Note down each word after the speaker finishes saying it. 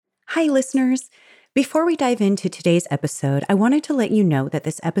Hi, listeners. Before we dive into today's episode, I wanted to let you know that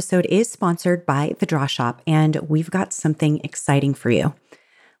this episode is sponsored by The Draw Shop, and we've got something exciting for you.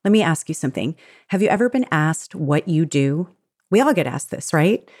 Let me ask you something. Have you ever been asked what you do? We all get asked this,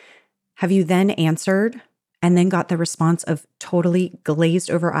 right? Have you then answered and then got the response of totally glazed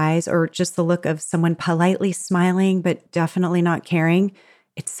over eyes or just the look of someone politely smiling but definitely not caring?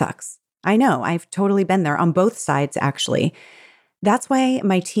 It sucks. I know, I've totally been there on both sides, actually. That's why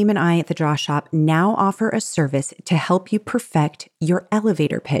my team and I at The Draw Shop now offer a service to help you perfect your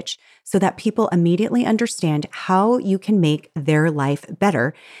elevator pitch so that people immediately understand how you can make their life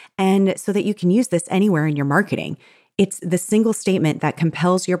better and so that you can use this anywhere in your marketing. It's the single statement that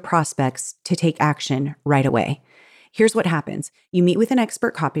compels your prospects to take action right away. Here's what happens. You meet with an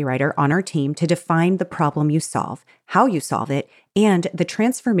expert copywriter on our team to define the problem you solve, how you solve it, and the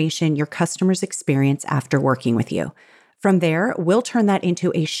transformation your customers experience after working with you. From there, we'll turn that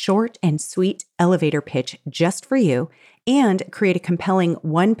into a short and sweet elevator pitch just for you and create a compelling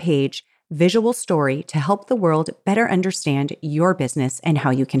one-page visual story to help the world better understand your business and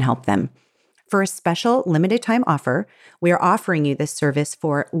how you can help them. For a special limited time offer, we are offering you this service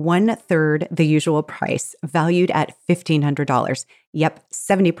for 1/3 the usual price, valued at $1,500. Yep,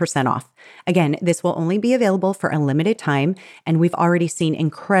 70% off. Again, this will only be available for a limited time, and we've already seen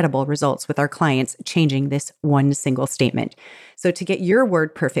incredible results with our clients changing this one single statement. So to get your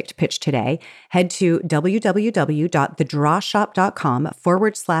word perfect pitch today, head to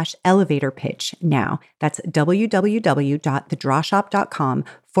www.thedrawshop.com/elevator pitch now. That's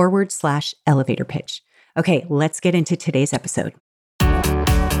www.thedrawshop.com/elevator pitch. Okay, let's get into today's episode.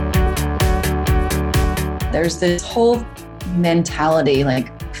 There's this whole mentality, like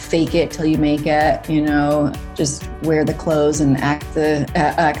fake it till you make it, just wear the clothes and act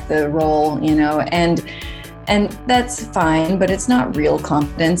the role, and that's fine, but it's not real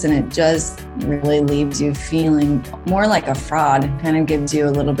confidence, and it just really leaves you feeling more like a fraud. It kind of gives you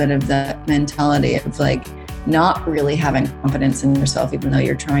a little bit of the mentality of like not really having confidence in yourself, even though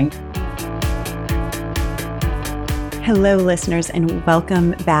you're trying. Hello, listeners, and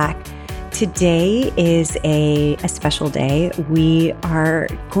welcome back. Today is a special day. We are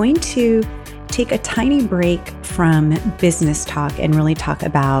going to take a tiny break from business talk and really talk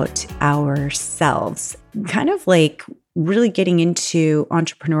about ourselves, kind of like really getting into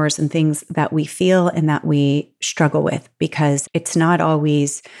entrepreneurs and things that we feel and that we struggle with, because it's not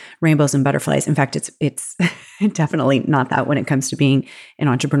always rainbows and butterflies. In fact, it's definitely not that when it comes to being an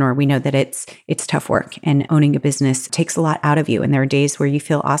entrepreneur. We know that it's tough work, and owning a business takes a lot out of you. And there are days where you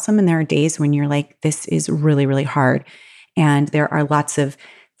feel awesome, and there are days when you're like, this is really, really hard. And there are lots of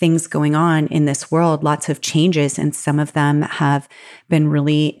things going on in this world, lots of changes, and some of them have been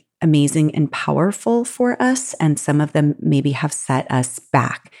really amazing and powerful for us, and some of them maybe have set us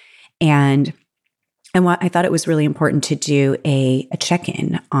back. And what I thought it was really important to do a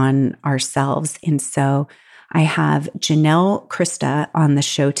check-in on ourselves. And so I have Janelle Krista on the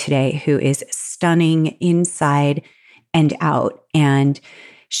show today, who is stunning inside and out. And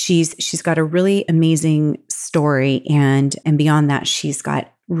she's got a really amazing story. And beyond that, she's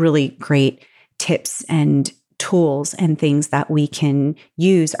got really great tips and tools and things that we can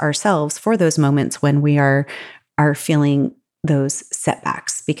use ourselves for those moments when we are feeling those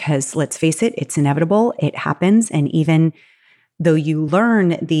setbacks. Because let's face it, it's inevitable. It happens. And even though you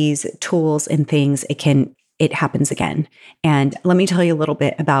learn these tools and things, it happens again. And let me tell you a little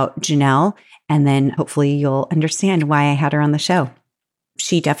bit about Janelle, and then hopefully you'll understand why I had her on the show.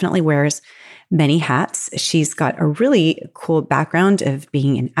 She definitely wears many hats. She's got a really cool background of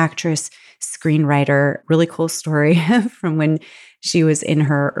being an actress, screenwriter, really cool story from when she was in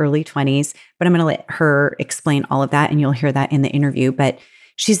her early 20s. But I'm going to let her explain all of that, and you'll hear that in the interview. But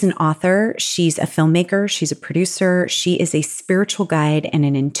she's an author, she's a filmmaker, she's a producer, she is a spiritual guide and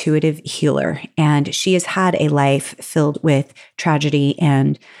an intuitive healer. And she has had a life filled with tragedy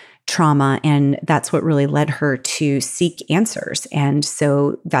and trauma, and that's what really led her to seek answers. And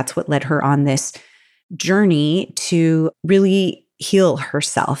so that's what led her on this journey to really heal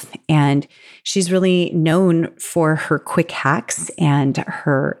herself. And she's really known for her quick hacks and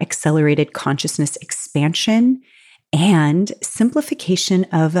her accelerated consciousness expansion and simplification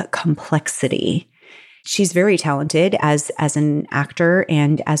of complexity. She's very talented as an actor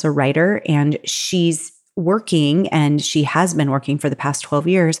and as a writer, and she's working, and she has been working for the past 12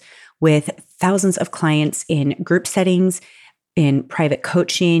 years with thousands of clients in group settings, in private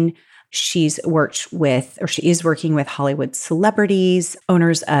coaching. She's worked with, or she is working with Hollywood celebrities,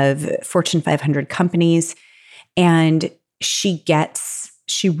 owners of Fortune 500 companies, and she gets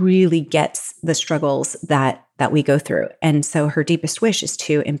she really gets the struggles that we go through. And so her deepest wish is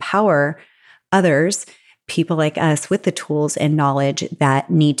to empower others, people like us, with the tools and knowledge that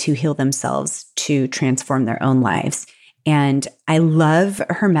need to heal themselves to transform their own lives. And I love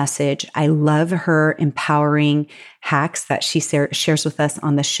her message. I love her empowering hacks that she shares with us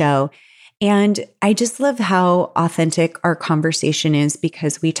on the show. And I just love how authentic our conversation is,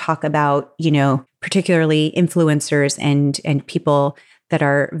 because we talk about, particularly influencers and people that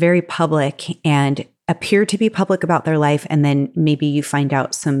are very public and appear to be public about their life. And then maybe you find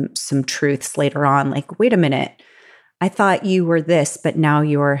out some truths later on, like, wait a minute, I thought you were this, but now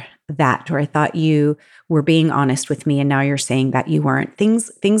you're that. Or I thought you were being honest with me, and now you're saying that you weren't.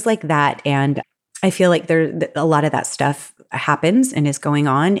 Things like that. And I feel like a lot of that stuff happens and is going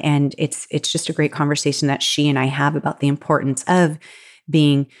on. And it's just a great conversation that she and I have about the importance of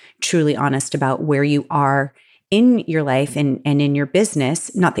being truly honest about where you are in your life and in your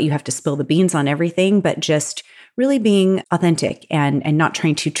business. Not that you have to spill the beans on everything, but just really being authentic and not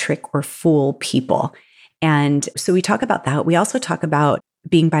trying to trick or fool people. And so we talk about that. We also talk about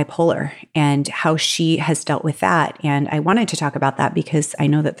being bipolar and how she has dealt with that. And I wanted to talk about that because I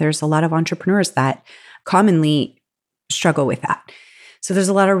know that there's a lot of entrepreneurs that commonly struggle with that. So there's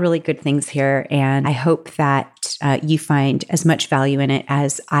a lot of really good things here. And I hope that you find as much value in it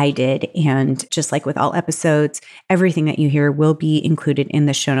as I did. And just like with all episodes, everything that you hear will be included in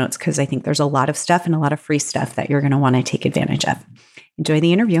the show notes, because I think there's a lot of stuff and a lot of free stuff that you're going to want to take advantage of. Enjoy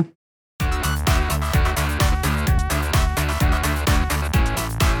the interview.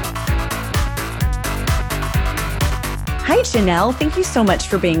 Hi, Janelle. Thank you so much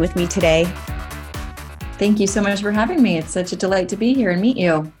for being with me today. Thank you so much for having me. It's such a delight to be here and meet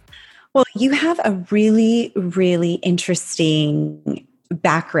you. Well, you have a really, really interesting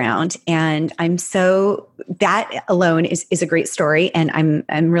background, and that alone is a great story. And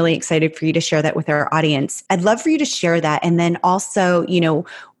I'm really excited for you to share that with our audience. I'd love for you to share that. And then also,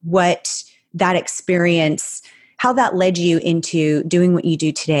 what that experience, how that led you into doing what you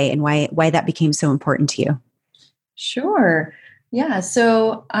do today, and why that became so important to you. Sure. Yeah.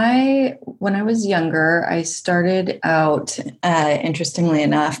 So when I was younger, I started out, interestingly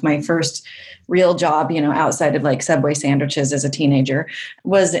enough, my first real job, outside of like Subway sandwiches as a teenager,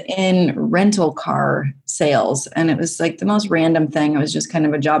 was in rental car sales. And it was like the most random thing. It was just kind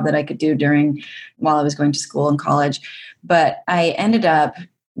of a job that I could do while I was going to school and college. But I ended up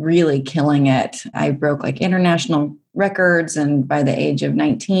really killing it. I broke like international records. And by the age of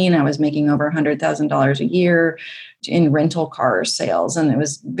 19, I was making over $100,000 a year in rental car sales. And it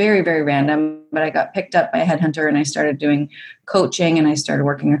was very, very random, but I got picked up by a headhunter and I started doing coaching, and I started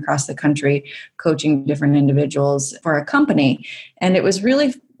working across the country, coaching different individuals for a company. And it was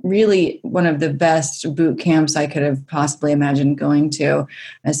really, really one of the best boot camps I could have possibly imagined going to,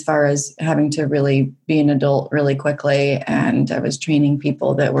 as far as having to really be an adult really quickly. And I was training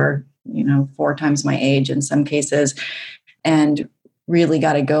people that were, 4 times my age in some cases, and really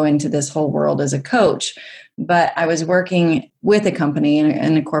got to go into this whole world as a coach. But I was working with a company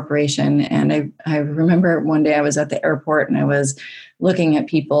in a corporation. And I remember one day I was at the airport and I was looking at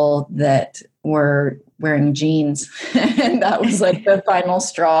people that were wearing jeans. And that was like the final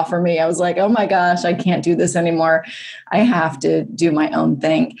straw for me. I was like, oh my gosh, I can't do this anymore. I have to do my own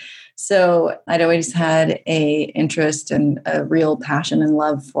thing. So I'd always had a interest and a real passion and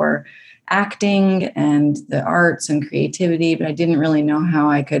love for acting and the arts and creativity, but I didn't really know how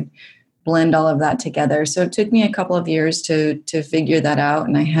I could blend all of that together. So it took me a couple of years to figure that out.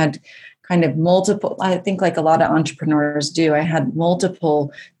 And I had kind of multiple, I think like a lot of entrepreneurs do, I had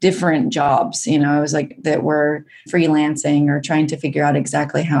multiple different jobs, I was like that were freelancing or trying to figure out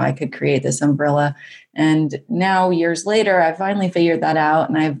exactly how I could create this umbrella. And now years later, I finally figured that out,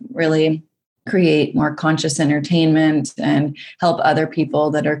 and I've really create more conscious entertainment and help other people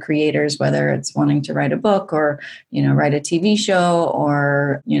that are creators, whether it's wanting to write a book or, write a TV show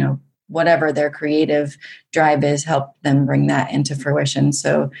or, whatever their creative drive is, help them bring that into fruition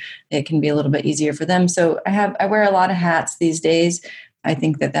so it can be a little bit easier for them. So I wear a lot of hats these days. I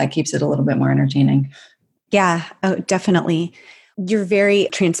think that keeps it a little bit more entertaining. Yeah, oh, definitely. You're very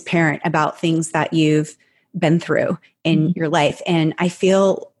transparent about things that you've been through in your life. And I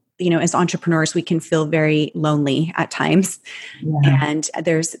feel, as entrepreneurs, we can feel very lonely at times. Yeah. And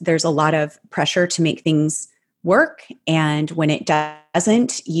there's a lot of pressure to make things work. And when it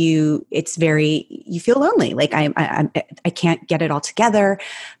doesn't, you feel lonely. Like I can't get it all together.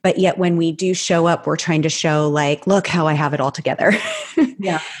 But yet when we do show up, we're trying to show like, look how I have it all together.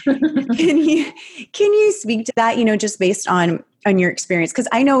 Yeah. Can you speak to that, just based on your experience? Because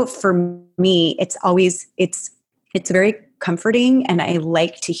I know for me, it's very comforting, and I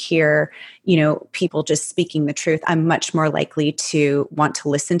like to hear, people just speaking the truth. I'm much more likely to want to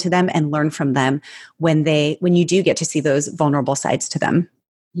listen to them and learn from them when you do get to see those vulnerable sides to them.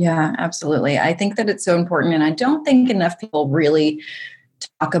 Yeah, absolutely. I think that it's so important. And I don't think enough people really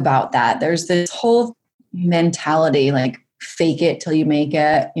talk about that. There's this whole mentality, like fake it till you make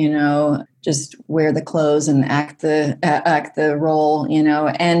it, just wear the clothes and act the role,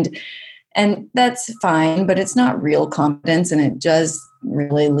 and that's fine, but it's not real confidence. And it just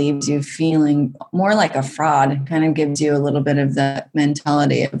really leaves you feeling more like a fraud. It kind of gives you a little bit of that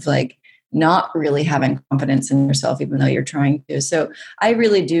mentality of like not really having confidence in yourself, even though you're trying to. So I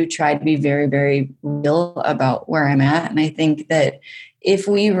really do try to be very, very real about where I'm at. And I think that if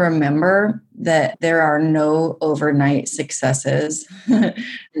we remember that there are no overnight successes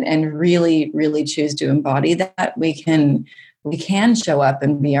and really, really choose to embody that, we can show up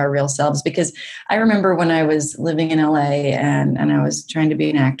and be our real selves. Because I remember when I was living in LA and I was trying to be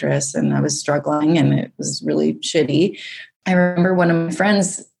an actress and I was struggling and it was really shitty. I remember one of my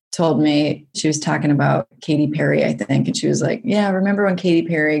friends told me, she was talking about Katy Perry, I think. And she was like, yeah, remember when Katy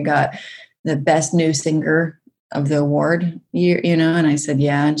Perry got the best new singer of the award year, And I said,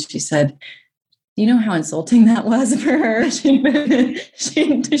 yeah. And she said, you know how insulting that was for her? She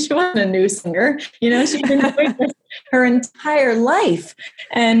wasn't a new singer, she'd been doing this her entire life.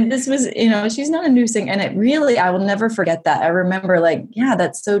 And this was, she's not a new singer. And it really, I will never forget that. I remember like, yeah,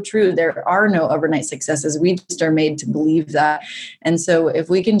 that's so true. There are no overnight successes. We just are made to believe that. And so if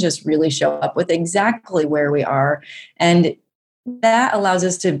we can just really show up with exactly where we are, and that allows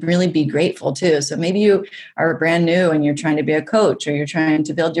us to really be grateful too. So maybe you are brand new and you're trying to be a coach or you're trying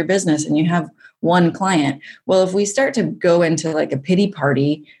to build your business and you have one client. Well, if we start to go into like a pity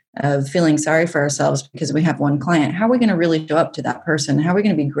party of feeling sorry for ourselves because we have one client, how are we going to really show up to that person? How are we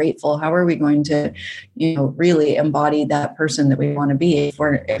going to be grateful? How are we going to, really embody that person that we want to be if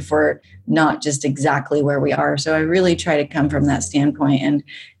we're not just exactly where we are? So I really try to come from that standpoint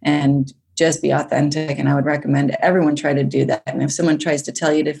and just be authentic. And I would recommend everyone try to do that. And if someone tries to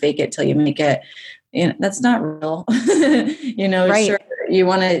tell you to fake it till you make it, that's not real. Right. Sure, you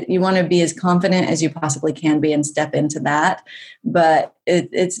want to be as confident as you possibly can be and step into that, but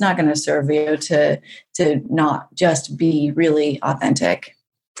it's not going to serve you to not just be really authentic.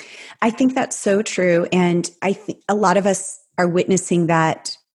 I think that's so true. And I think a lot of us are witnessing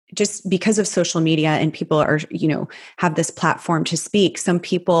that just because of social media and people are, have this platform to speak. Some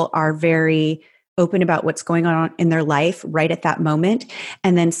people are very open about what's going on in their life right at that moment.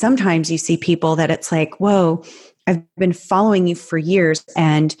 And then sometimes you see people that it's like, whoa, I've been following you for years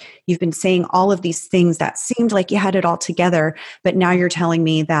and you've been saying all of these things that seemed like you had it all together, but now you're telling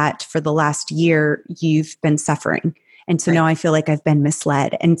me that for the last year you've been suffering. And so now I feel like I've been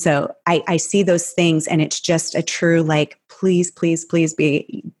misled. And so I see those things and it's just a true, like, please, please, please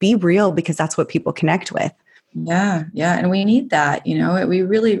be real, because that's what people connect with. Yeah. Yeah. And we need that, we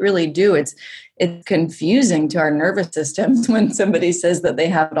really, really do. It's confusing to our nervous systems when somebody says that they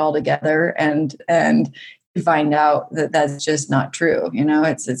have it all together and you find out that that's just not true.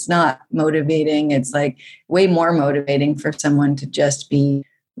 It's not motivating. It's like way more motivating for someone to just be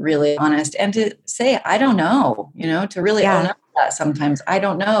really honest and to say, I don't know, to really own up to that sometimes. I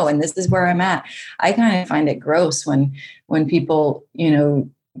don't know. And this is where I'm at. I kind of find it gross when people,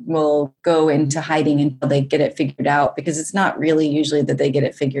 will go into hiding until they get it figured out, because it's not really usually that they get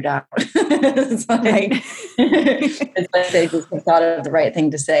it figured out. It's like they just thought of the right thing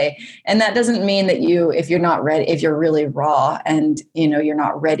to say. And that doesn't mean that if you're not ready, if you're really raw and, you're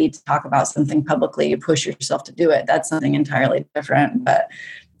not ready to talk about something publicly, you push yourself to do it. That's something entirely different, but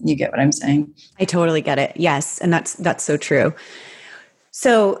you get what I'm saying. I totally get it. Yes. And that's so true.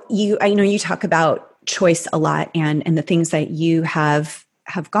 So I know you talk about choice a lot and the things that you have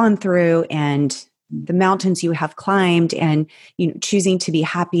gone through and the mountains you have climbed and, choosing to be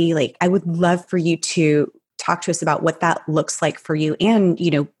happy. Like, I would love for you to talk to us about what that looks like for you and,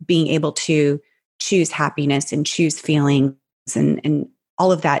 being able to choose happiness and choose feelings and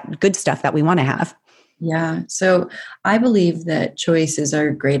all of that good stuff that we want to have. Yeah. So I believe that choice is our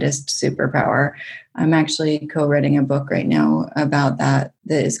greatest superpower. I'm actually co-writing a book right now about that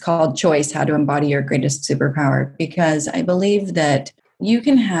is called Choice: How to Embody Your Greatest Superpower, because I believe that you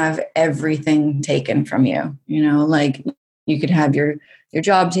can have everything taken from you, like you could have your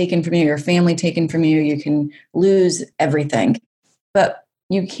job taken from you, your family taken from you, you can lose everything, but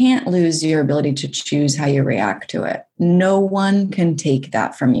you can't lose your ability to choose how you react to it. No one can take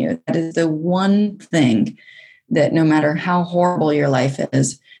that from you. That is the one thing that no matter how horrible your life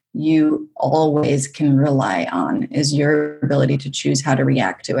is, you always can rely on is your ability to choose how to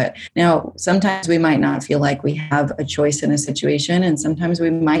react to it. Now, sometimes we might not feel like we have a choice in a situation, and sometimes we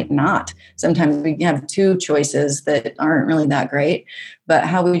might not. Sometimes we have two choices that aren't really that great, but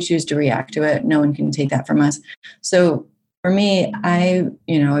how we choose to react to it, no one can take that from us. So for me, I,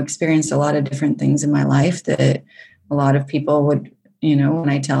 experienced a lot of different things in my life that a lot of people would, when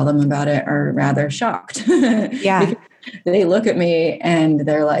I tell them about it, are rather shocked. Yeah. They look at me and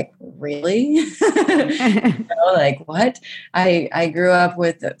they're like, really? Like, what? I grew up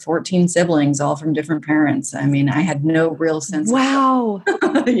with 14 siblings, all from different parents. I mean, I had no real sense Wow.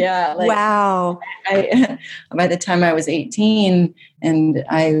 of yeah. Like, wow. By the time I was 18 and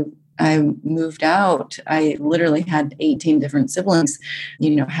I moved out, I literally had 18 different siblings,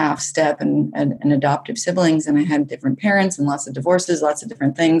 half step and adoptive siblings. And I had different parents and lots of divorces, lots of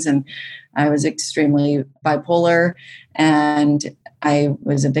different things. And I was extremely bipolar and I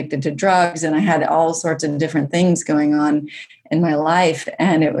was addicted to drugs and I had all sorts of different things going on in my life.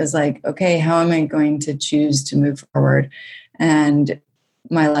 And it was like, okay, how am I going to choose to move forward? And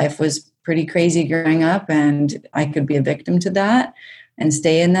my life was pretty crazy growing up and I could be a victim to that and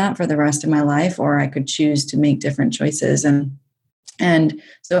stay in that for the rest of my life, or I could choose to make different choices. And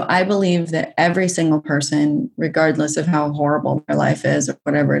so I believe that every single person, regardless of how horrible their life is or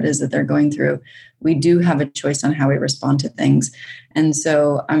whatever it is that they're going through, we do have a choice on how we respond to things. And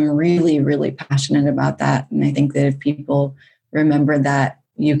so I'm really, really passionate about that. And I think that if people remember that,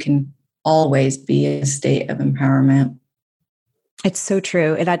 you can always be in a state of empowerment. It's so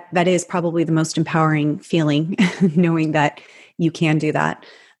true. And that is probably the most empowering feeling, knowing that you can do that.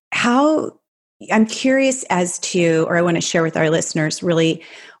 I'm curious as to, or I want to share with our listeners really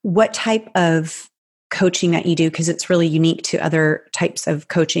what type of coaching that you do, because it's really unique to other types of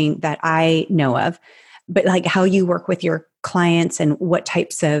coaching that I know of, but like how you work with your clients and what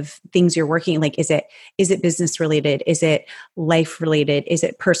types of things you're working. Like, is it business related? Is it life related? Is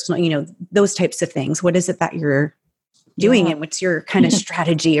it personal? Those types of things. What is it that you're doing and what's your kind of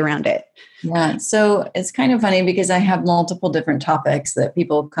strategy around it? Yeah. So it's kind of funny because I have multiple different topics that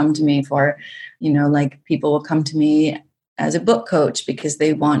people come to me for, like people will come to me as a book coach because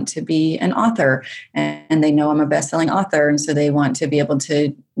they want to be an author and they know I'm a best-selling author. And so they want to be able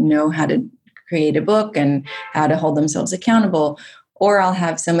to know how to create a book and how to hold themselves accountable. Or I'll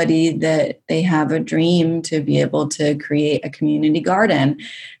have somebody that they have a dream to be able to create a community garden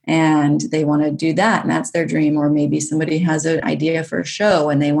and they want to do that. And that's their dream. Or maybe somebody has an idea for a show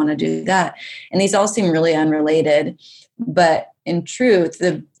and they want to do that. And these all seem really unrelated. But in truth,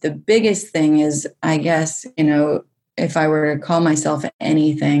 the biggest thing is, I guess, if I were to call myself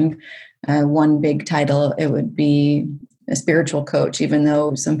anything, one big title, it would be a spiritual coach, even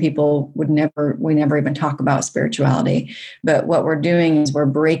though some people we never even talk about spirituality. But what we're doing is we're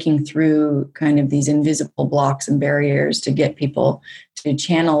breaking through kind of these invisible blocks and barriers to get people to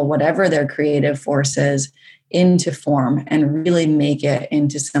channel whatever their creative force is into form and really make it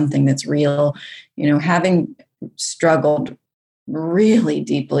into something that's real. Having struggled really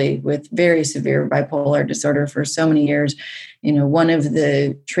deeply with very severe bipolar disorder for so many years, one of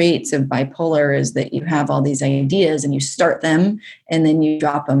the traits of bipolar is that you have all these ideas and you start them and then you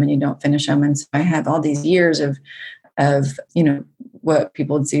drop them and you don't finish them. And so I have all these years of what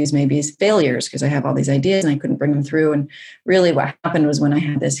people would see as maybe as failures because I have all these ideas and I couldn't bring them through. And really what happened was when I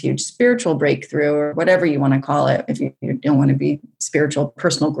had this huge spiritual breakthrough, or whatever you want to call it, if you don't want to be spiritual,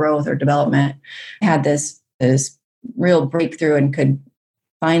 personal growth or development, I had this real breakthrough and could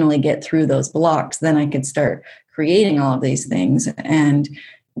finally get through those blocks. Then I could start creating all of these things. And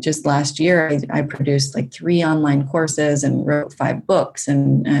just last year, I produced like 3 online courses and wrote 5 books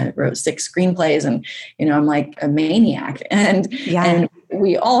and wrote 6 screenplays. And, I'm like a maniac. And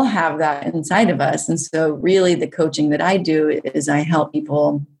we all have that inside of us. And so really the coaching that I do is I help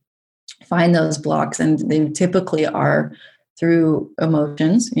people find those blocks. And they typically are through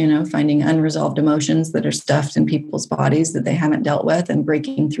emotions, finding unresolved emotions that are stuffed in people's bodies that they haven't dealt with and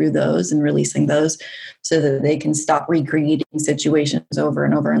breaking through those and releasing those so that they can stop recreating situations over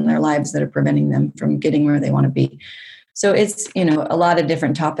and over in their lives that are preventing them from getting where they want to be. So it's, a lot of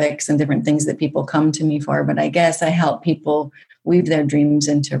different topics and different things that people come to me for, but I guess I help people weave their dreams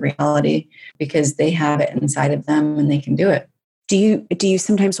into reality because they have it inside of them and they can do it. Do you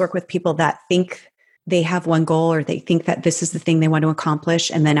sometimes work with people that think they have one goal or they think that this is the thing they want to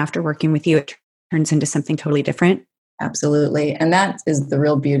accomplish, and then after working with you, it turns into something totally different? Absolutely. And that is the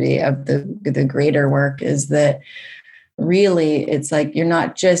real beauty of the greater work, is that really it's like you're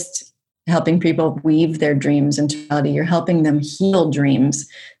not just helping people weave their dreams into reality. You're helping them heal dreams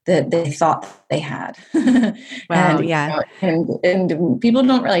that they thought they had. Wow. And, Yeah. and people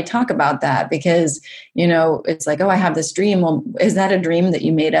don't really talk about that because, it's like, oh, I have this dream. Well, is that a dream that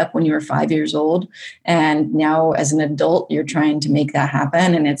you made up when you were 5 years old? And now as an adult, you're trying to make that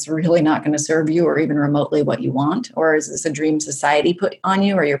happen and it's really not going to serve you or even remotely what you want? Or is this a dream society put on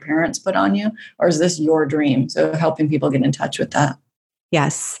you or your parents put on you? Or is this your dream? So helping people get in touch with that.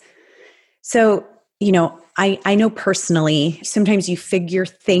 Yes. So, I know personally, sometimes you figure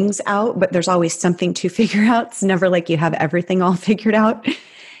things out, but there's always something to figure out. It's never like you have everything all figured out.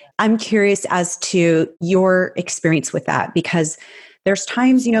 I'm curious as to your experience with that, because there's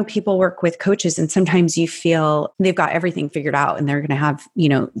times, people work with coaches and sometimes you feel they've got everything figured out and they're going to have,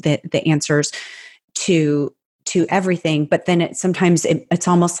 the answers to everything. But then it's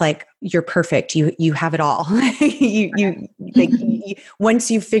almost like you're perfect. You have it all.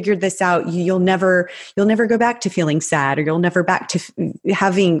 Once you've figured this out, you'll never go back to feeling sad, or you'll never back to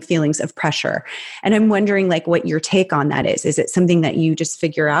having feelings of pressure. And I'm wondering what your take on that is. Is it something that you just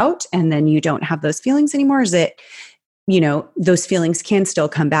figure out and then you don't have those feelings anymore? Is it, those feelings can still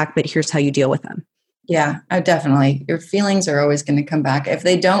come back, but here's how you deal with them? Yeah, definitely. Your feelings are always going to come back. If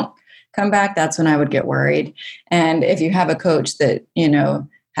they don't come back, that's when I would get worried. And if you have a coach that,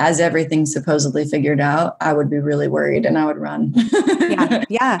 has everything supposedly figured out, I would be really worried and I would run.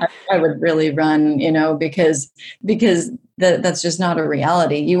 Yeah. I would really run, because that's just not a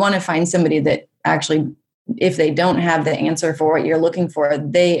reality. You want to find somebody that actually, if they don't have the answer for what you're looking for,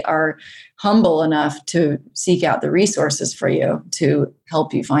 they are humble enough to seek out the resources for you to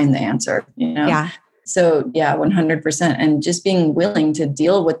help you find the answer, Yeah. So 100%. And just being willing to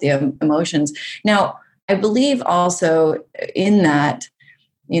deal with the emotions. Now, I believe also in that,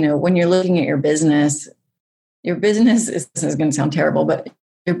 when you're looking at your business is, this is going to sound terrible, but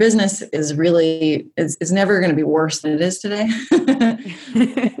your business is really, is never going to be worse than it is today.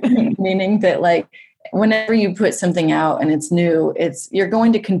 Meaning that whenever you put something out and it's new, you're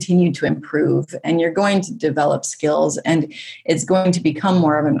going to continue to improve and you're going to develop skills and it's going to become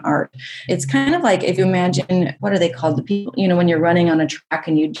more of an art. It's kind of like if you imagine, what are they called? The people, when you're running on a track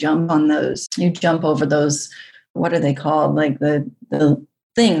and you jump over those, what are they called? Like the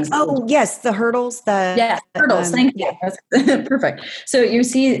things. Oh, yes. The hurdles. Hurdles. Thank you. That's perfect. So you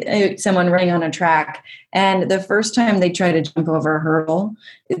see someone running on a track and the first time they try to jump over a hurdle,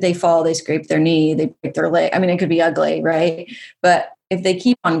 they fall, they scrape their knee, they break their leg. I mean, it could be ugly, right? But if they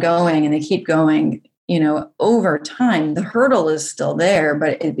keep on going and they keep going, over time, the hurdle is still there,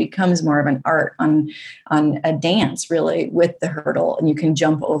 but it becomes more of an art on a dance really with the hurdle, and you can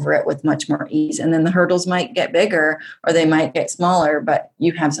jump over it with much more ease. And then the hurdles might get bigger or they might get smaller, but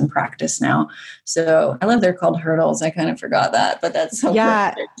you have some practice now. So I love they're called hurdles. I kind of forgot that, but that's so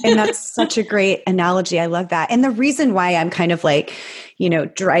perfect. And that's such a great analogy. I love that. And the reason why I'm kind of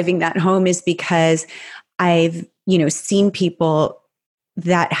driving that home is because I've, seen people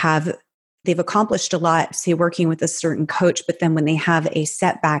that they've accomplished a lot, say working with a certain coach, but then when they have a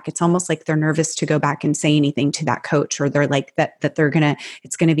setback, it's almost like they're nervous to go back and say anything to that coach, or they're like that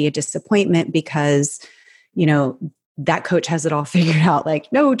it's going to be a disappointment because, that coach has it all figured out.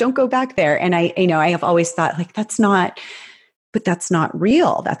 No, don't go back there. And I have always thought that's not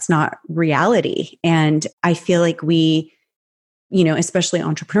real. That's not reality. And I feel like we, especially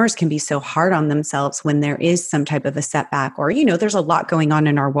entrepreneurs can be so hard on themselves when there is some type of a setback, or, there's a lot going on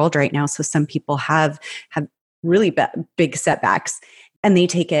in our world right now. So some people have really big setbacks and they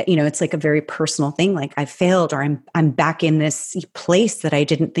take it, it's like a very personal thing. Like I failed, or I'm back in this place that I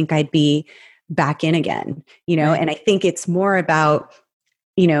didn't think I'd be back in again, right. And I think it's more about,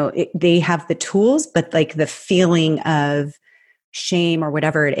 they have the tools, but the feeling of shame or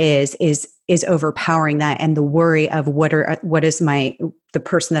whatever it is overpowering that, and the worry of what is the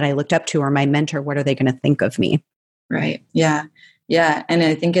person that I looked up to or my mentor, what are they going to think of me? Right. Yeah. Yeah. And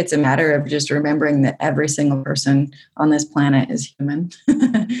I think it's a matter of just remembering that every single person on this planet is human.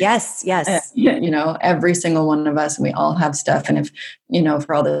 Yes. Every single one of us, we all have stuff. And if,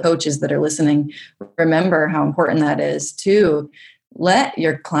 for all the coaches that are listening, remember how important that is to let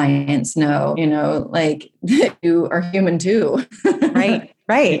your clients know, that you are human too.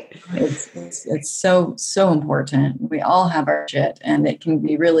 Right. It's so important. We all have our shit, and it can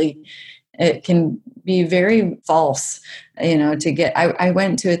be very false, to get, I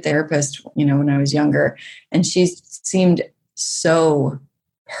went to a therapist, when I was younger, and she seemed so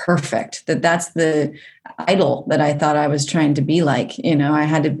perfect that's the idol that I thought I was trying to be like. I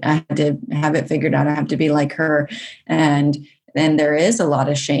had to have it figured out. I have to be like her. And there is a lot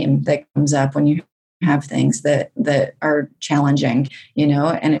of shame that comes up when you have things that are challenging,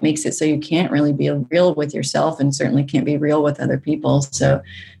 and it makes it so you can't really be real with yourself and certainly can't be real with other people. So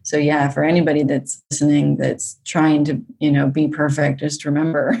yeah, for anybody that's listening, that's trying to, be perfect, just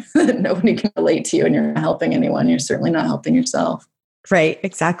remember that nobody can relate to you and you're not helping anyone. You're certainly not helping yourself. Right,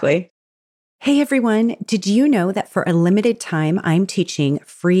 exactly. Hey everyone, did you know that for a limited time, I'm teaching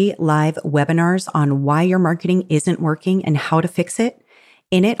free live webinars on why your marketing isn't working and how to fix it?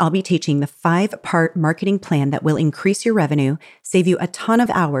 In it, I'll be teaching the 5-part marketing plan that will increase your revenue, save you a ton of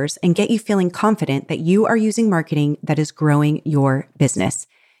hours, and get you feeling confident that you are using marketing that is growing your business.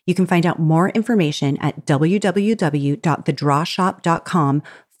 You can find out more information at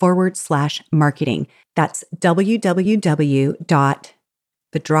www.thedrawshop.com/marketing. That's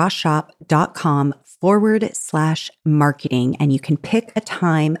www.thedrawshop.com/marketing, and you can pick a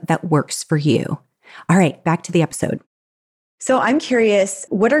time that works for you. All right, back to the episode. So I'm curious,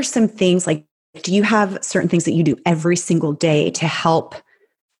 what are some things do you have certain things that you do every single day to help,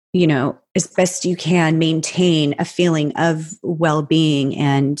 as best you can maintain a feeling of well-being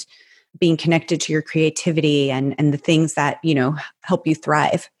and being connected to your creativity and the things that, help you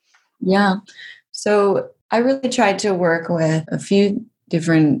thrive? Yeah. So I really tried to work with a few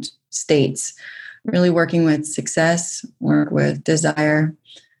different states, really working with success, work with desire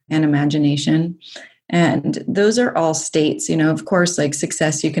and imagination. And those are all states, of course, like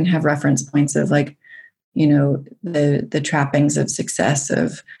success, you can have reference points of the trappings of success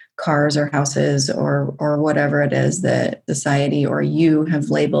of cars or houses or whatever it is that society or you have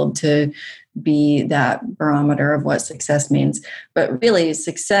labeled to be that barometer of what success means. But really,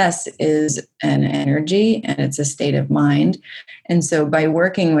 success is an energy and it's a state of mind. And so by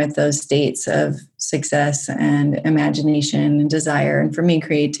working with those states of success and imagination and desire, and for me,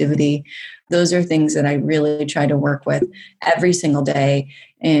 creativity, those are things that I really try to work with every single day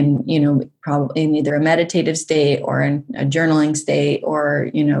in, probably in either a meditative state or in a journaling state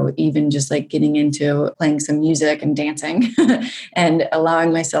or, even just like getting into playing some music and dancing and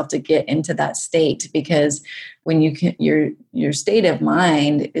allowing myself to get into that state. Because when your state of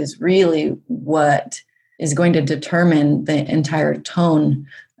mind is really what is going to determine the entire tone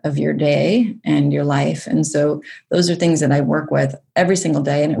of your day and your life. And so those are things that I work with every single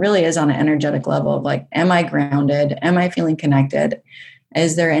day. And it really is on an energetic level of am I grounded? Am I feeling connected?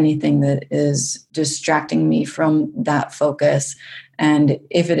 Is there anything that is distracting me from that focus? And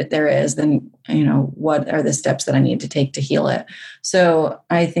if there is, then, what are the steps that I need to take to heal it? So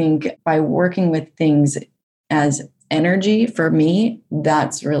I think by working with things as energy, for me,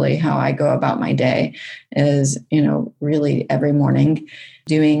 that's really how I go about my day is, really every morning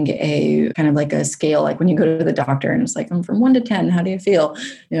doing a kind of like a scale, like when you go to the doctor and it's I'm from 1 to 10, how do you feel?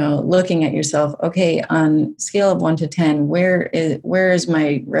 Looking at yourself, okay, on scale of 1 to 10, where is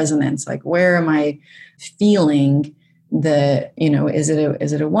my resonance? Where am I feeling is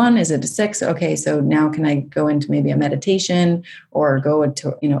it a 1? Is it a 6? Okay, so now can I go into maybe a meditation or go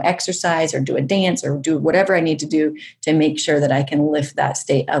into, exercise or do a dance or do whatever I need to do to make sure that I can lift that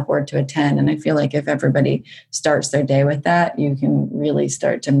state upward to a 10. And I feel like if everybody starts their day with that, you can really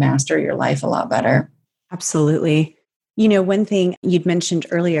start to master your life a lot better. Absolutely. One thing you'd mentioned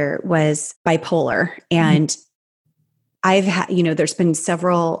earlier was bipolar. And I've had, there's been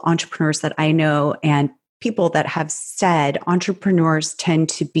several entrepreneurs that I know and people that have said a lot of entrepreneurs tend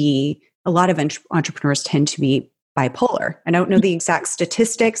to be bipolar. I don't know the exact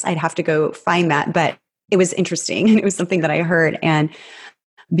statistics. I'd have to go find that, but it was interesting. And it was something that I heard. And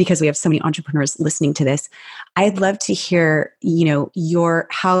because we have so many entrepreneurs listening to this, I'd love to hear,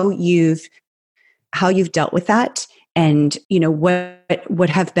 how you've dealt with that and, what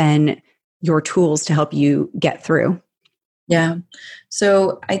have been your tools to help you get through. Yeah.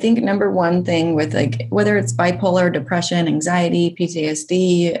 So I think number one thing with whether it's bipolar, depression, anxiety,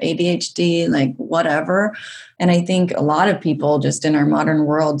 PTSD, ADHD, whatever. And I think a lot of people just in our modern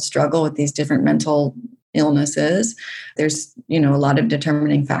world struggle with these different mental illnesses. There's, a lot of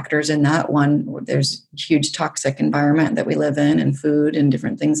determining factors in that one. There's huge toxic environment that we live in and food and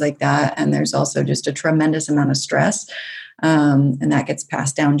different things like that. And there's also just a tremendous amount of stress. And that gets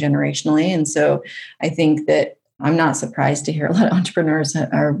passed down generationally. And so I think that I'm not surprised to hear a lot of entrepreneurs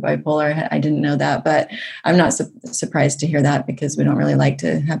are bipolar. I didn't know that, but I'm not surprised to hear that because we don't really like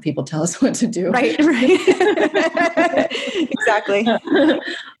to have people tell us what to do. Right. Exactly.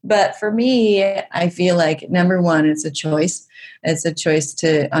 But for me, I feel like number one, it's a choice. It's a choice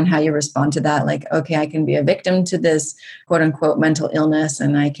on how you respond to that. Okay, I can be a victim to this quote unquote mental illness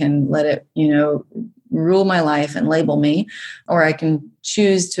and I can let it, rule my life and label me, or I can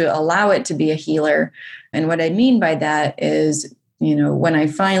choose to allow it to be a healer. And what I mean by that is when I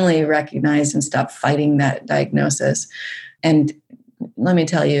finally recognized and stopped fighting that diagnosis, and let me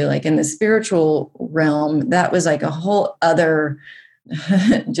tell you, like in the spiritual realm, that was like a whole other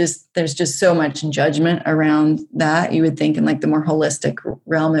there's just so much judgment around that. You would think in like the more holistic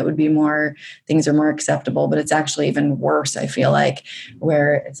realm, it would be more, things are more acceptable, but it's actually even worse. I feel like,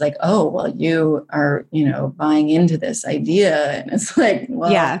 where it's like, oh, well, you are, buying into this idea. And it's like,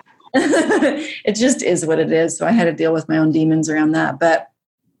 well, yeah, it just is what it is. So I had to deal with my own demons around that. But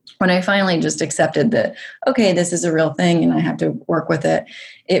when I finally just accepted that, okay, this is a real thing and I have to work with it,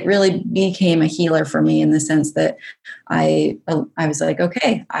 it really became a healer for me in the sense that I was like,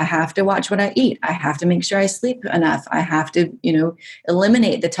 okay, I have to watch what I eat. I have to make sure I sleep enough. I have to,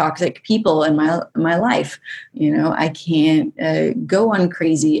 eliminate the toxic people in my life. I can't go on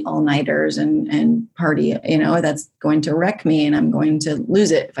crazy all-nighters and party, that's going to wreck me and I'm going to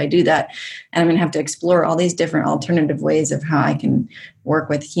lose it if I do that. And I'm going to have to explore all these different alternative ways of how I can work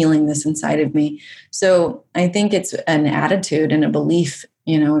with healing this inside of me. So I think it's an attitude and a belief,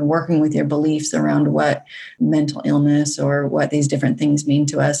 and working with your beliefs around what mental illness or what these different things mean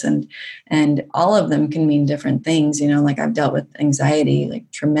to us. And all of them can mean different things, like I've dealt with anxiety,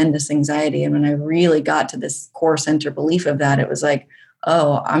 like tremendous anxiety. And when I really got to this core center belief of that, it was like,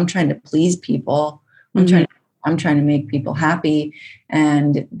 oh, I'm trying to please people. I'm trying to make people happy.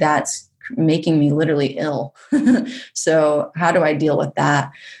 And that's making me literally ill. So how do I deal with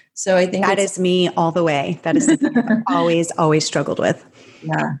that? So I think that is me all the way. That is something I've always struggled with.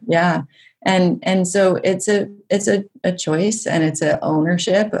 Yeah. And so it's a choice, and it's an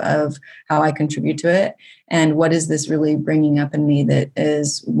ownership of how I contribute to it. And what is this really bringing up in me that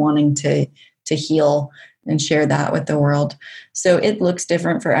is wanting to heal and share that with the world. So it looks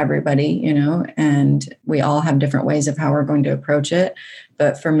different for everybody, and we all have different ways of how we're going to approach it.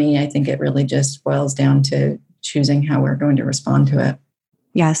 But for me, I think it really just boils down to choosing how we're going to respond to it.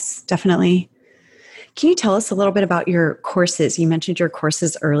 Yes, definitely. Can you tell us a little bit about your courses? You mentioned your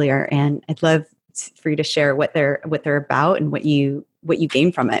courses earlier, and I'd love for you to share what they're about and what you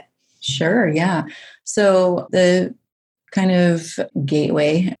gain from it. Sure, yeah. So the kind of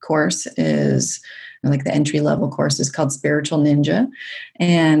gateway course is, like the entry level course is called Spiritual Ninja.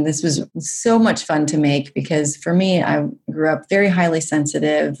 And this was so much fun to make because for me, I grew up very highly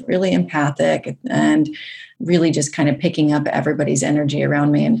sensitive, really empathic, and really just kind of picking up everybody's energy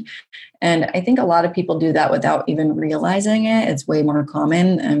around me. And I think a lot of people do that without even realizing it. It's way more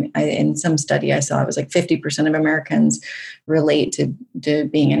common. In some study I saw, it was like 50% of Americans relate to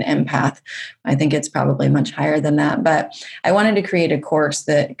being an empath. I think it's probably much higher than that. But I wanted to create a course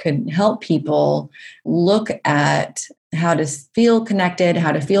that could help people look at how to feel connected,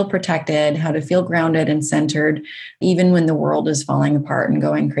 how to feel protected, how to feel grounded and centered, even when the world is falling apart and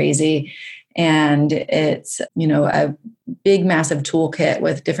going crazy. And it's, a big, massive toolkit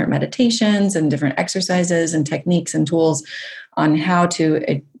with different meditations and different exercises and techniques and tools on how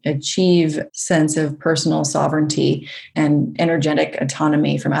to achieve sense of personal sovereignty and energetic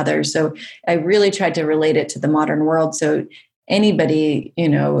autonomy from others. So I really tried to relate it to the modern world. So anybody,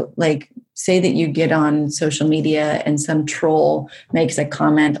 like say that you get on social media and some troll makes a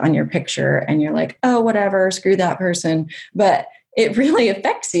comment on your picture and you're like, oh, whatever, screw that person. But it really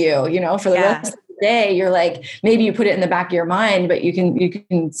affects you, for the rest of the day. You're like, maybe you put it in the back of your mind, but you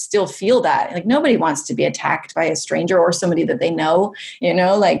can still feel that. Like nobody wants to be attacked by a stranger or somebody that they know,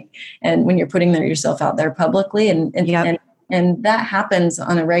 and when you're putting yourself out there publicly and that happens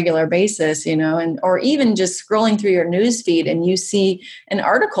on a regular basis, or even just scrolling through your news feed and you see an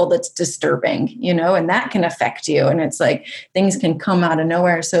article that's disturbing, and that can affect you. And it's like things can come out of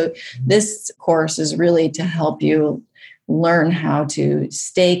nowhere. So this course is really to help you learn how to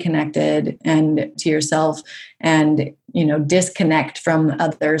stay connected and to yourself and, disconnect from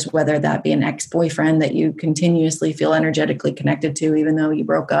others, whether that be an ex-boyfriend that you continuously feel energetically connected to, even though you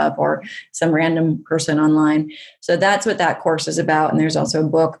broke up, or some random person online. So that's what that course is about. And there's also a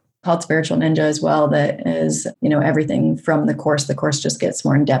book called Spiritual Ninja as well that is, everything from the course. The course just gets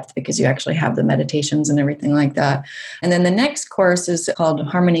more in depth because you actually have the meditations and everything like that. And then the next course is called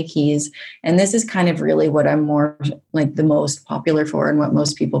Harmony Keys. And this is kind of really what I'm more like the most popular for and what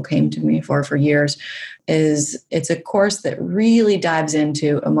most people came to me for years. It's a course that really dives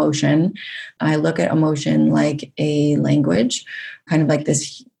into emotion. I look at emotion like a language, kind of like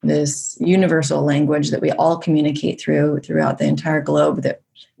this universal language that we all communicate throughout the entire globe that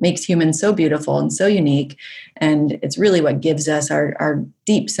makes humans so beautiful and so unique. And it's really what gives us our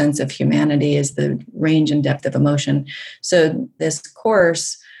deep sense of humanity is the range and depth of emotion. So this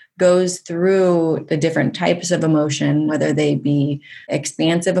course goes through the different types of emotion, whether they be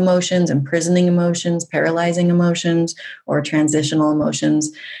expansive emotions, imprisoning emotions, paralyzing emotions, or transitional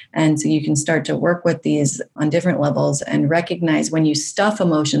emotions. And so you can start to work with these on different levels and recognize when you stuff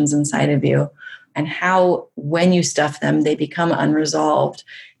emotions inside of you and how, when you stuff them, they become unresolved.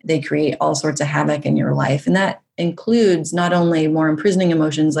 They create all sorts of havoc in your life. And that includes not only more imprisoning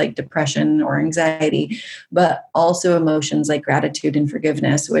emotions like depression or anxiety, but also emotions like gratitude and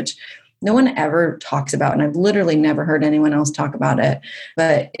forgiveness, which no one ever talks about. And I've literally never heard anyone else talk about it.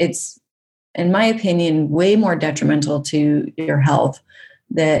 But it's, in my opinion, way more detrimental to your health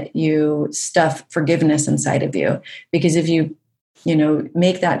that you stuff forgiveness inside of you. Because if you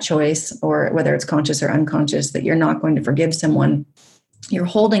make that choice, or whether it's conscious or unconscious, that you're not going to forgive someone, you're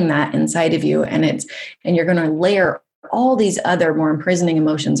holding that inside of you, and you're going to layer all these other more imprisoning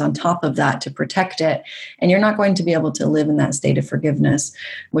emotions on top of that to protect it. And you're not going to be able to live in that state of forgiveness,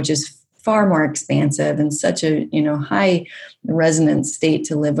 which is far more expansive and such a high resonance state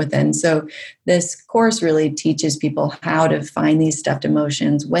to live within. So this course really teaches people how to find these stuffed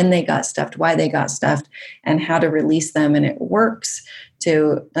emotions, when they got stuffed, why they got stuffed, and how to release them. And it works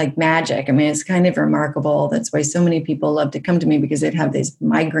to like magic. I mean, it's kind of remarkable. That's why so many people love to come to me, because they'd have these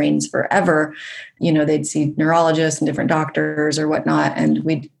migraines forever. They'd see neurologists and different doctors or whatnot, and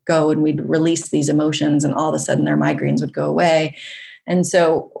we'd go and we'd release these emotions, and all of a sudden their migraines would go away. And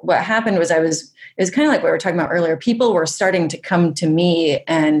so what happened was it was kind of like what we were talking about earlier. People were starting to come to me,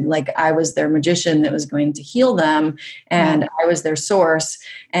 and like I was their magician that was going to heal them, and I was their source.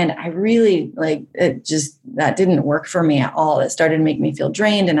 And I really that didn't work for me at all. It started to make me feel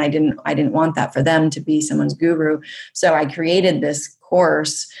drained, and I didn't want that for them, to be someone's guru. So I created this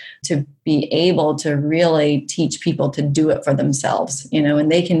course to be able to really teach people to do it for themselves, and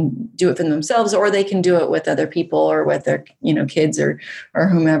they can do it for themselves, or they can do it with other people or with their, kids or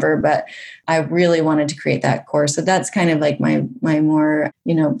whomever. But I really wanted to create that course. So that's kind of like my more,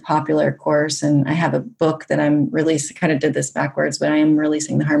 popular course. And I have a book that I'm releasing. Kind of did this backwards, but I am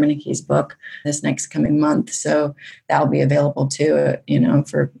releasing the Harmony Keys book this next coming month. So that'll be available too,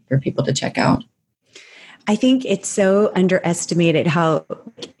 for people to check out. I think it's so underestimated how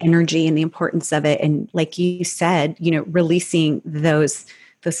energy and the importance of it. And like you said, releasing those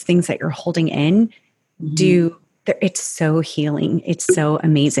things that you're holding in, it's so healing. It's so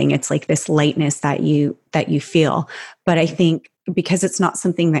amazing. It's like this lightness that you feel. But I think because it's not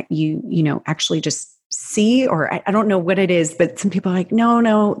something that you actually just see, or I don't know what it is, but some people are like,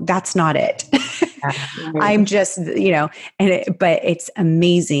 no, that's not it. I'm just, but it's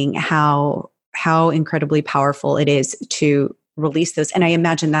amazing how incredibly powerful it is to release those. And I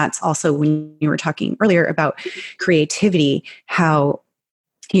imagine that's also when you were talking earlier about creativity, how,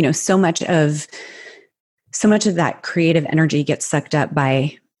 so much of that creative energy gets sucked up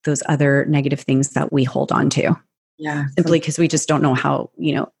by those other negative things that we hold on to. Yeah. Simply because we just don't know how,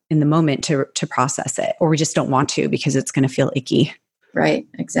 in the moment to process it, or we just don't want to because it's going to feel icky. Right.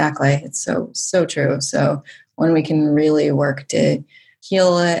 Exactly. It's so true. So when we can really work to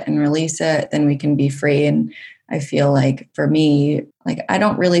heal it and release it, then we can be free. And I feel like for me, I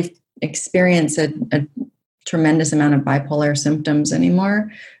don't really experience a tremendous amount of bipolar symptoms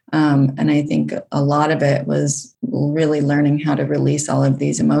anymore. And I think a lot of it was really learning how to release all of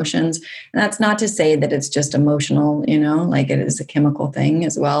these emotions. And that's not to say that it's just emotional, it is a chemical thing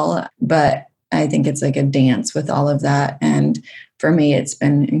as well. But I think it's like a dance with all of that. And for me, it's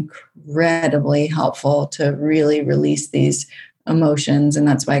been incredibly helpful to really release these emotions. And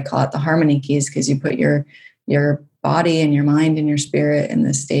that's why I call it the Harmony Keys, because you put your body and your mind and your spirit in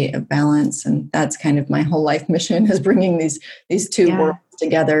this state of balance. And that's kind of my whole life mission, is bringing these two worlds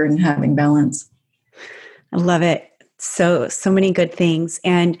together and having balance. I love it. So many good things.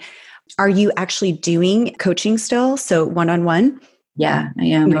 And are you actually doing coaching still? So one-on-one? Yeah, I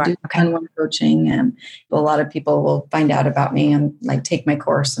am. I do one-on-one coaching, and a lot of people will find out about me and take my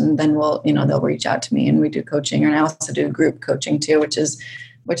course, and then they'll reach out to me and we do coaching. And I also do group coaching too, which is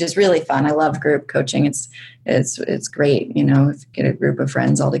really fun. I love group coaching. It's great, if you get a group of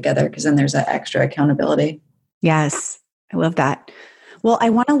friends all together, because then there's that extra accountability. Yes, I love that. Well,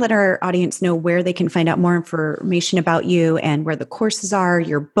 I want to let our audience know where they can find out more information about you and where the courses are,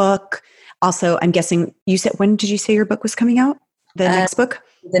 your book. Also, I'm guessing when did you say your book was coming out? The next book?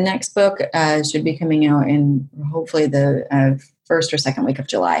 The next book should be coming out in hopefully the first or second week of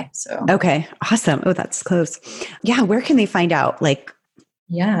July. So okay, awesome. Oh, that's close. Yeah, where can they find out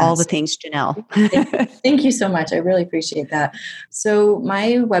all the things, Janelle? Thank you so much. I really appreciate that. So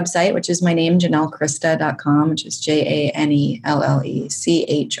my website, which is my name, JanelleChrista.com, which is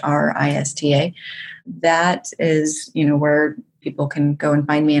JANELLECHRISTA. That is, where people can go and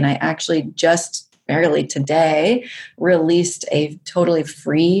find me. And I actually just barely today released a totally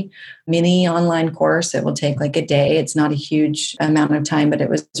free mini online course. It will take like a day. It's not a huge amount of time, but it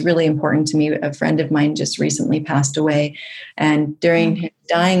was really important to me. A friend of mine just recently passed away. And during his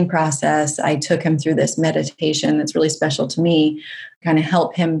dying process, I took him through this meditation that's really special to me, kind of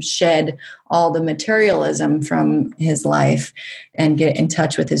help him shed all the materialism from his life and get in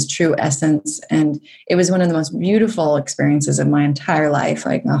touch with his true essence. And it was one of the most beautiful experiences of my entire life.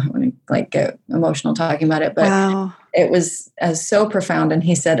 Like, I want to get emotional talking about it, but wow. It was so profound. And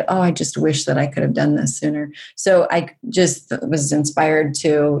he said, "Oh, I just wish that I could have done this sooner." So I just was inspired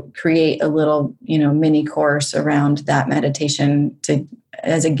to create a little, mini course around that meditation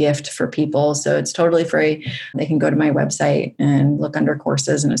as a gift for people. So it's totally free. They can go to my website and look under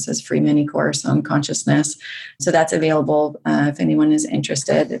courses, and it says free mini course on consciousness. So that's available. If anyone is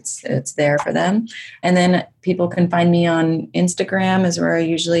interested, it's there for them. And then people can find me on Instagram is where I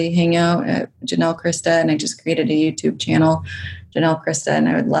usually hang out at Janelle Krista. And I just created a YouTube channel, Janelle Krista. And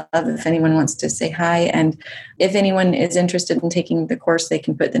I would love if anyone wants to say hi. And if anyone is interested in taking the course, they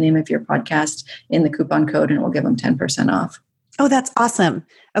can put the name of your podcast in the coupon code and it will give them 10% off. Oh, that's awesome.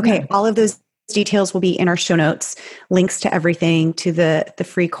 Okay. Yeah. All of those details will be in our show notes, links to everything, to the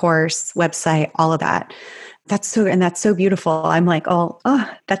free course, website, all of that. That's so beautiful. I'm like, oh,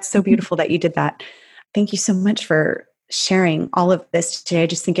 that's so beautiful that you did that. Thank you so much for sharing all of this today. I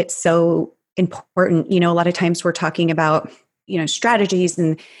just think it's so important. A lot of times we're talking about, strategies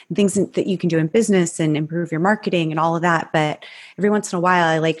and things that you can do in business and improve your marketing and all of that. But every once in a while,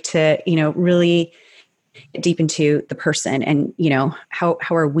 I like to, really get deep into the person and, how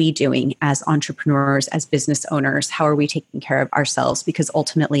are we doing as entrepreneurs, as business owners? How are we taking care of ourselves? Because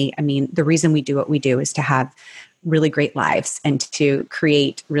ultimately, the reason we do what we do is to have really great lives and to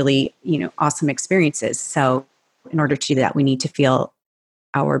create really, awesome experiences. So in order to do that, we need to feel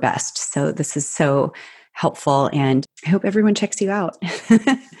our best. So this is so helpful, and I hope everyone checks you out.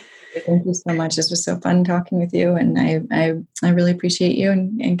 Thank you so much. This was so fun talking with you, and I really appreciate you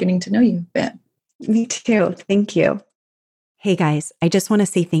and getting to know you a bit. Me too. Thank you. Hey guys, I just want to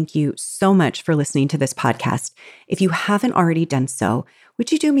say thank you so much for listening to this podcast. If you haven't already done so,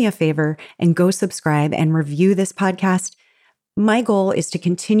 would you do me a favor and go subscribe and review this podcast? My goal is to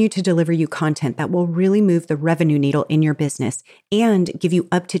continue to deliver you content that will really move the revenue needle in your business and give you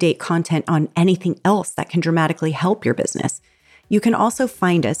up-to-date content on anything else that can dramatically help your business. You can also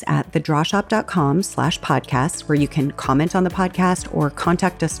find us at thedrawshop.com/podcast, where you can comment on the podcast or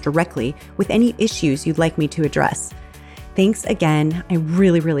contact us directly with any issues you'd like me to address. Thanks again. I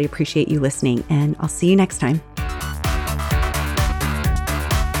really, really appreciate you listening, and I'll see you next time.